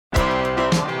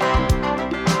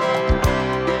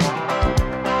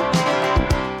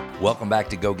Welcome back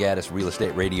to Go Gaddis Real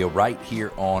Estate Radio right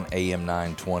here on AM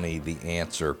 920, The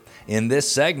Answer. In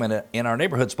this segment, in our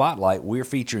Neighborhood Spotlight, we're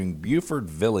featuring Buford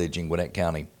Village in Gwinnett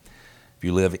County. If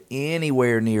you live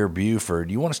anywhere near Buford,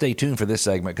 you want to stay tuned for this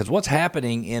segment because what's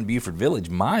happening in Buford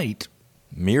Village might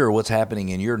mirror what's happening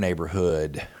in your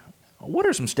neighborhood. What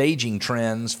are some staging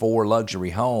trends for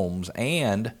luxury homes?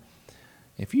 And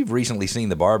if you've recently seen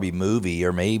the Barbie movie,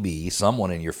 or maybe someone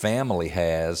in your family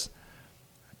has,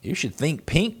 you should think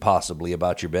pink possibly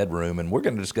about your bedroom, and we're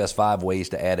going to discuss 5 ways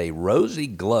to add a rosy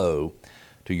glow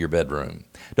to your bedroom.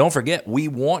 Don't forget, we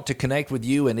want to connect with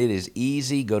you, and it is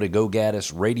easy. Go to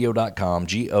GoGaddisRadio.com,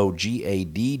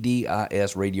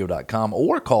 GOGADDIS radio.com,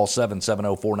 or call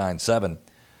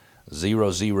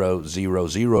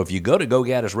 770-497-0000. If you go to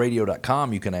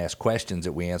GoGaddisRadio.com, you can ask questions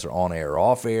that we answer on air or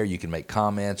off air. You can make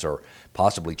comments or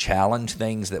possibly challenge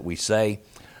things that we say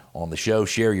on the show.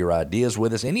 Share your ideas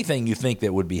with us. Anything you think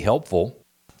that would be helpful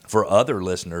for other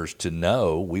listeners to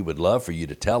know, we would love for you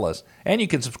to tell us. And you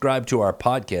can subscribe to our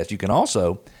podcast. You can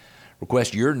also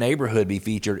request your neighborhood be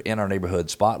featured in our Neighborhood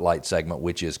Spotlight segment,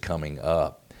 which is coming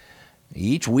up.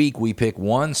 Each week, we pick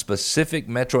one specific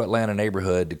Metro Atlanta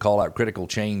neighborhood to call out critical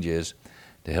changes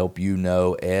to help you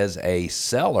know as a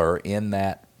seller in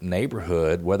that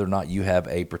neighborhood whether or not you have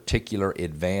a particular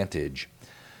advantage.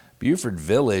 Buford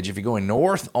Village, if you're going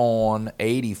north on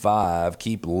 85,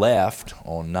 keep left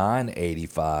on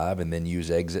 985 and then use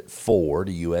exit 4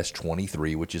 to US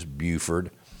 23, which is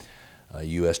Buford.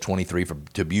 US 23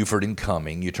 to Buford and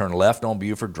Cumming. You turn left on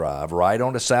Buford Drive, right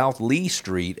onto South Lee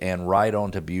Street, and right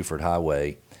onto Buford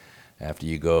Highway. After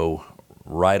you go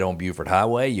right on Buford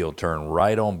Highway, you'll turn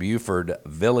right on Buford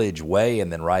Village Way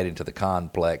and then right into the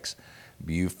complex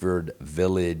Buford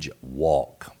Village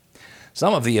Walk.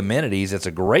 Some of the amenities, it's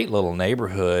a great little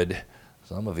neighborhood.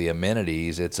 Some of the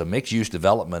amenities, it's a mixed-use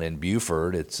development in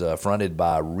Buford. It's fronted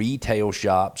by retail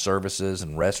shops, services,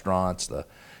 and restaurants.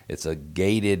 It's a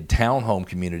gated townhome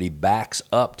community, backs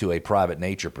up to a private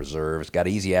nature preserve. It's got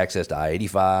easy access to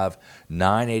I-85,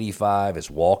 985. It's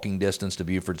walking distance to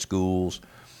Buford schools.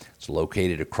 It's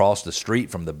located across the street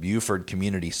from the Buford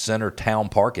Community Center Town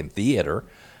Park and Theater.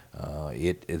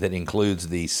 That includes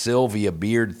the Sylvia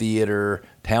Beard Theater,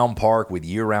 Town Park with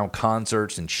year-round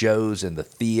concerts and shows in the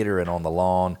theater and on the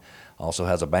lawn. Also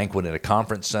has a banquet and a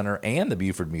conference center and the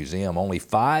Buford Museum. Only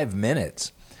 5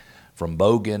 minutes from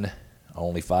Bogan,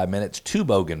 only 5 minutes to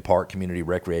Bogan Park Community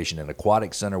Recreation and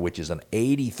Aquatic Center, which is an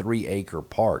 83-acre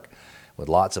park with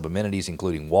lots of amenities,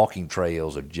 including walking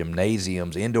trails, or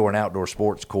gymnasiums, indoor and outdoor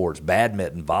sports courts,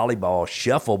 badminton, volleyball,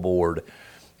 shuffleboard,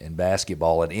 and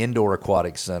basketball, an indoor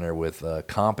aquatic center with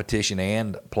competition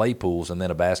and play pools, and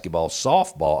then a basketball,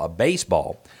 softball, a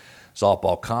baseball,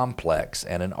 softball complex,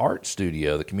 and an art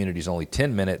studio. The community is only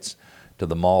 10 minutes to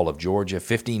the Mall of Georgia,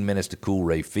 15 minutes to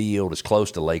Coolray Field. It's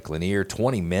close to Lake Lanier,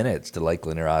 20 minutes to Lake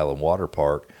Lanier Island Water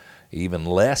Park, even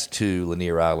less to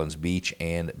Lanier Islands Beach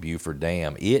and Buford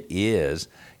Dam. It is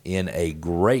in a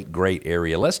great, great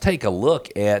area. Let's take a look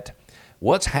at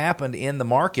what's happened in the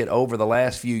market over the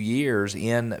last few years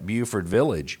in Buford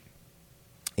Village.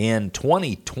 In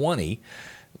 2020,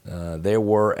 there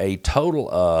were a total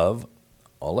of,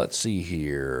 let's see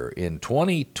here. In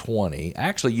 2020,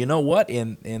 actually, you know what?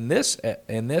 In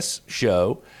this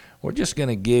show, we're just going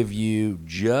to give you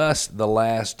just the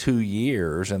last 2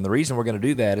 years, and the reason we're going to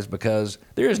do that is because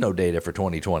there is no data for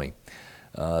 2020.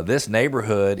 This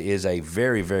neighborhood is a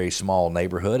very, very small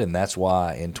neighborhood, and that's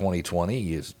why in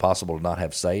 2020 it's possible to not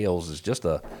have sales. It's just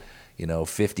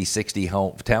 50, 60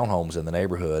 townhomes in the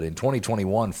neighborhood. In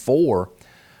 2021, 4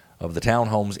 of the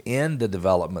townhomes in the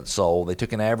development sold. They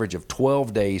took an average of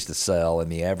 12 days to sell, and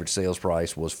the average sales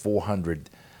price was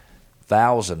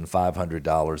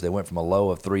 $400,500. They went from a low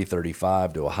of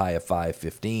 $335,000 to a high of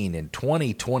 $515,000. In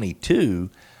 2022,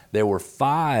 there were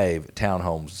 5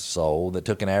 townhomes sold that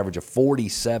took an average of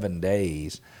 47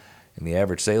 days, and the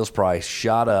average sales price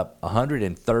shot up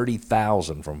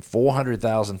 $130,000 from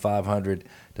 $400,500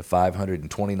 to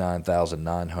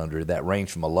 $529,900. That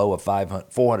ranged from a low of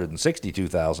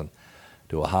 $462,000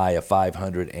 to a high of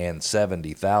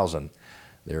 $570,000.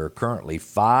 There are currently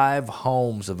 5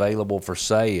 homes available for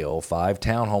sale, 5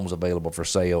 townhomes available for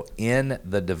sale in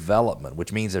the development,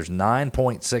 which means there's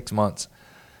 9.6 months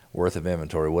worth of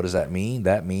inventory. What does that mean?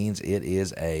 That means it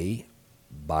is a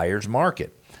buyer's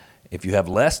market. If you have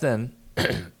less than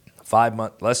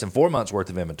 4 months worth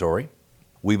of inventory,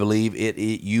 we believe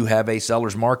you have a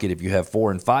seller's market. If you have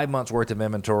 4 and 5 months worth of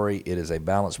inventory, it is a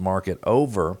balanced market.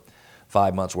 Over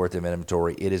 5 months worth of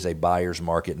inventory, it is a buyer's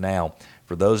market. Now,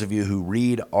 for those of you who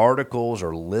read articles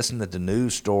or listen to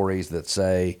news stories that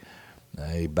say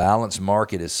a balanced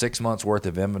market is 6 months worth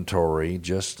of inventory,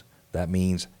 just That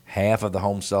means half of the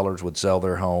home sellers would sell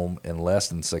their home in less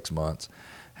than 6 months.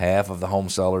 Half of the home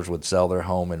sellers would sell their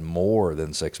home in more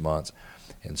than 6 months.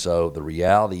 And so the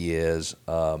reality is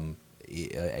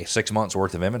a 6 months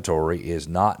worth of inventory is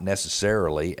not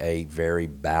necessarily a very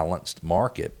balanced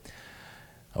market.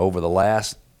 Over the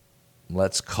last,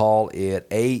 let's call it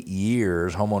 8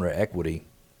 years, homeowner equity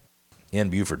in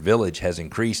Buford Village has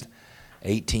increased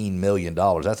 $18 million.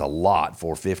 That's a lot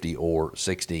for 50 or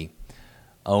 60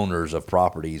 owners of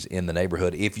properties in the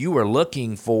neighborhood. If you are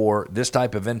looking for this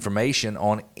type of information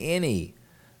on any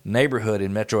neighborhood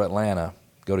in Metro Atlanta,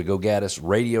 go to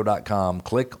gogaddisradio.com,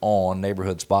 click on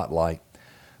Neighborhood Spotlight,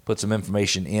 put some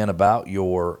information in about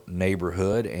your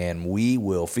neighborhood, and we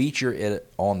will feature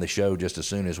it on the show just as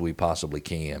soon as we possibly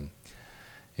can.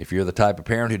 If you're the type of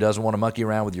parent who doesn't want to monkey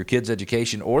around with your kids'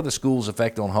 education or the school's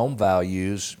effect on home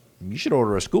values, you should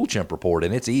order a School Chimp report,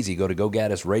 and it's easy. Go to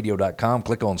gogaddisradio.com,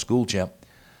 click on School Chimp,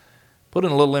 put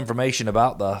in a little information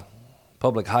about the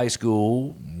public high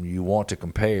school you want to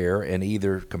compare, and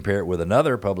either compare it with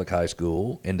another public high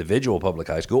school, individual public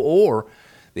high school, or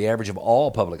the average of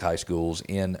all public high schools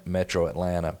in Metro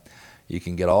Atlanta. You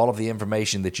can get all of the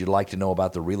information that you'd like to know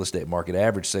about the real estate market,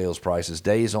 average sales prices,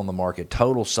 days on the market,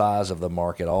 total size of the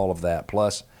market, all of that.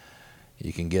 Plus,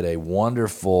 you can get a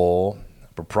wonderful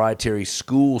proprietary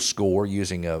school score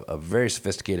using a very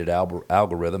sophisticated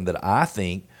algorithm that I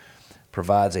think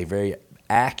provides a very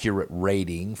accurate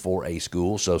rating for a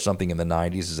school. So something in the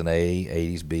 90s is an A,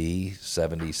 80s B,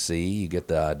 70s C. You get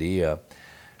the idea.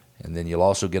 And then you'll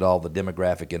also get all the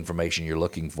demographic information you're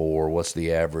looking for. What's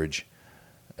the average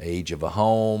age of a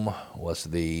home? What's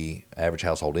the average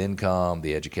household income?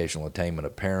 The educational attainment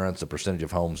of parents? The percentage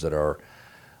of homes that are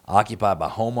occupied by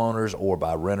homeowners or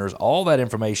by renters? All that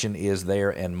information is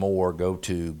there and more. Go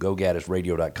to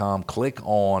gogaddisradio.com, click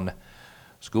on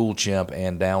School Chimp,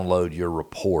 and download your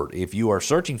report. If you are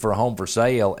searching for a home for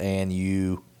sale and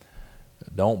you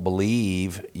don't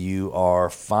believe you are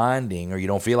finding, or you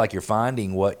don't feel like you're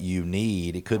finding what you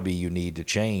need, it could be you need to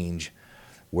change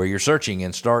where you're searching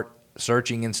and start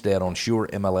searching instead on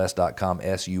suremls.com,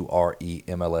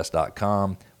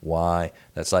 suremls.com. Why?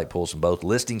 That site pulls from both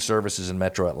listing services in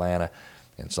Metro Atlanta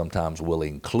and sometimes will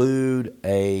include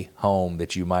a home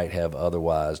that you might have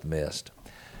otherwise missed.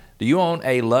 Do you own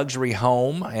a luxury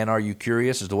home, and are you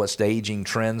curious as to what staging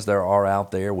trends there are out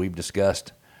there? We've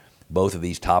discussed both of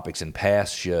these topics in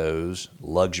past shows,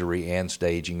 luxury and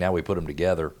staging. Now we put them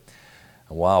together.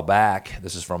 A while back,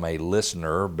 this is from a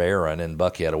listener, Barron in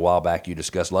Buckhead. A while back, you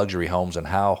discussed luxury homes and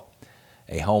how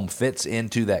a home fits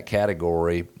into that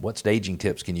category. What staging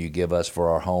tips can you give us for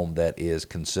our home that is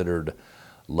considered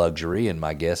luxury? And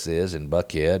my guess is, in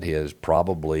Buckhead, he is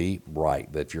probably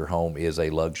right, that your home is a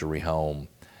luxury home.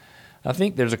 I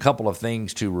think there's a couple of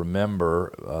things to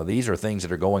remember. These are things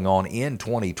that are going on in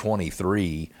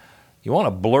 2023. You want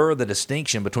to blur the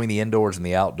distinction between the indoors and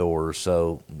the outdoors,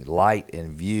 so light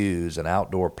and views and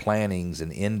outdoor plantings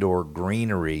and indoor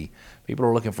greenery. People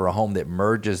are looking for a home that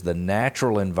merges the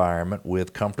natural environment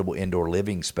with comfortable indoor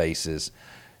living spaces.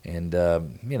 And,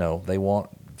 they want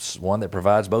one that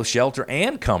provides both shelter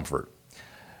and comfort.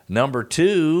 Number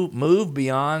two, move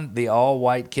beyond the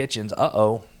all-white kitchens.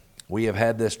 We have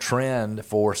had this trend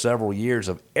for several years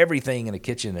of everything in a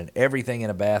kitchen and everything in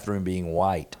a bathroom being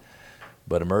white.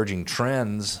 But emerging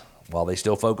trends, while they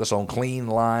still focus on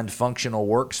clean-lined, functional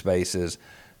workspaces,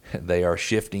 they are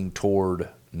shifting toward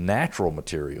natural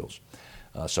materials,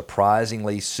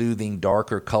 surprisingly soothing,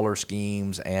 darker color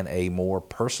schemes, and a more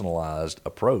personalized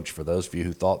approach. For those of you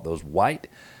who thought those white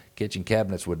kitchen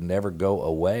cabinets would never go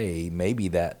away, maybe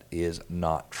that is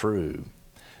not true.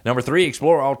 Number three,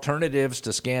 explore alternatives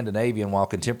to Scandinavian. While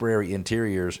contemporary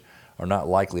interiors are not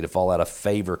likely to fall out of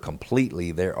favor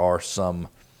completely, there are some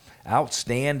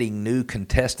outstanding new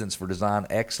contestants for design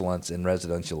excellence in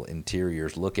residential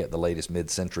interiors. Look at the latest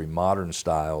mid-century modern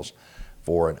styles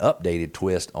for an updated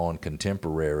twist on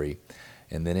contemporary.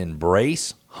 And then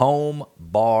embrace home,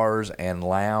 bars, and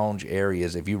lounge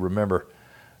areas. If you remember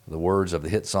the words of the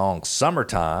hit song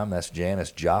Summertime, that's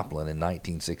Janis Joplin in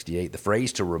 1968, the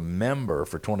phrase to remember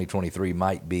for 2023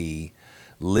 might be,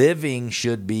 living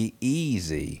should be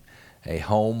easy. A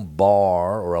home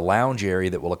bar or a lounge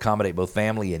area that will accommodate both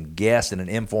family and guests in an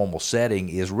informal setting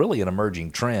is really an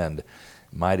emerging trend. It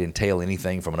might entail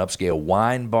anything from an upscale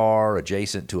wine bar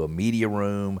adjacent to a media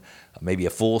room, maybe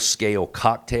a full-scale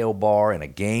cocktail bar and a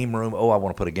game room. I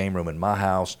want to put a game room in my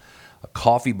house. A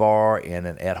coffee bar and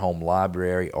an at-home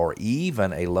library, or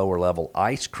even a lower-level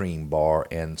ice cream bar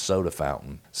and soda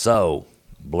fountain. So,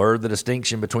 blur the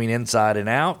distinction between inside and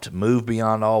out, move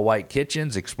beyond all-white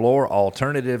kitchens, explore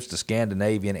alternatives to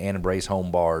Scandinavian, and embrace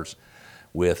home bars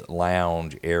with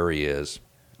lounge areas.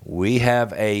 We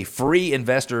have a free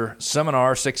investor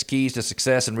seminar, 6 Keys to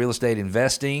Success in Real Estate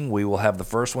Investing. We will have the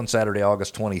first one Saturday,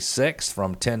 August 26th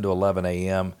from 10 to 11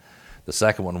 a.m., the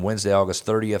second one Wednesday, August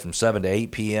 30th from 7 to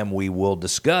 8 p.m. We will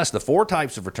discuss the 4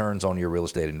 types of returns on your real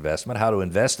estate investment, how to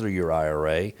invest through your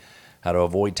IRA, how to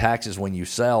avoid taxes when you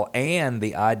sell, and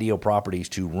the ideal properties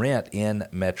to rent in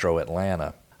Metro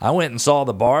Atlanta. I went and saw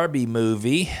the Barbie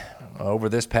movie over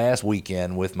this past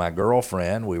weekend with my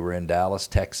girlfriend. We were in Dallas,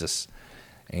 Texas.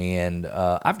 And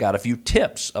I've got a few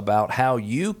tips about how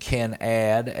you can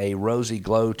add a rosy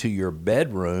glow to your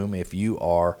bedroom if you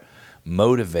are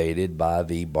motivated by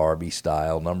the Barbie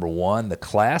style. Number one, the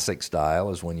classic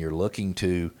style is when you're looking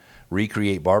to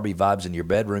recreate Barbie vibes in your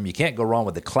bedroom. You can't go wrong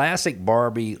with the classic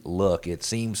Barbie look. It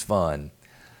seems fun.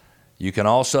 You can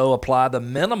also apply the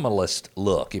minimalist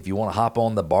look if you want to hop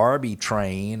on the Barbie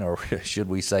train, or should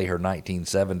we say her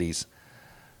 1970s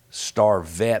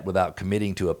Starvette, without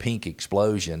committing to a pink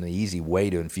explosion. An easy way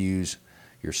to infuse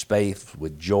your space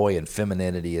with joy and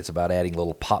femininity. It's about adding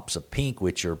little pops of pink,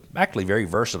 which are actually very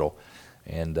versatile.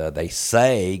 And they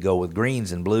say go with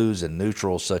greens and blues and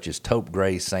neutrals such as taupe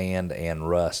gray, sand, and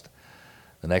rust.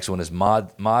 The next one is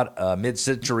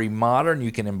mid-century modern.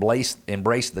 You can embrace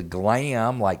the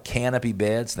glam, like canopy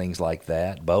beds, things like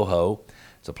that. Boho.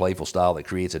 It's a playful style that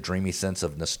creates a dreamy sense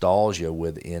of nostalgia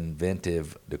with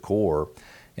inventive decor.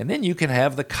 And then you can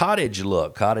have the cottage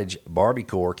look. Cottage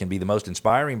Barbiecore can be the most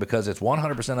inspiring because it's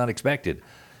 100% unexpected.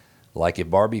 Like if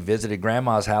Barbie visited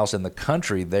Grandma's house in the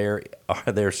country,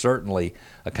 there's certainly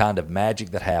a kind of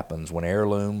magic that happens when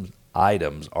heirloom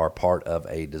items are part of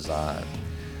a design.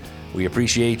 We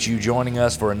appreciate you joining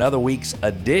us for another week's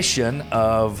edition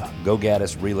of Go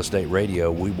Gaddis Real Estate Radio.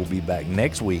 We will be back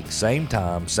next week, same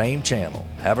time, same channel.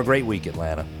 Have a great week,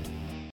 Atlanta.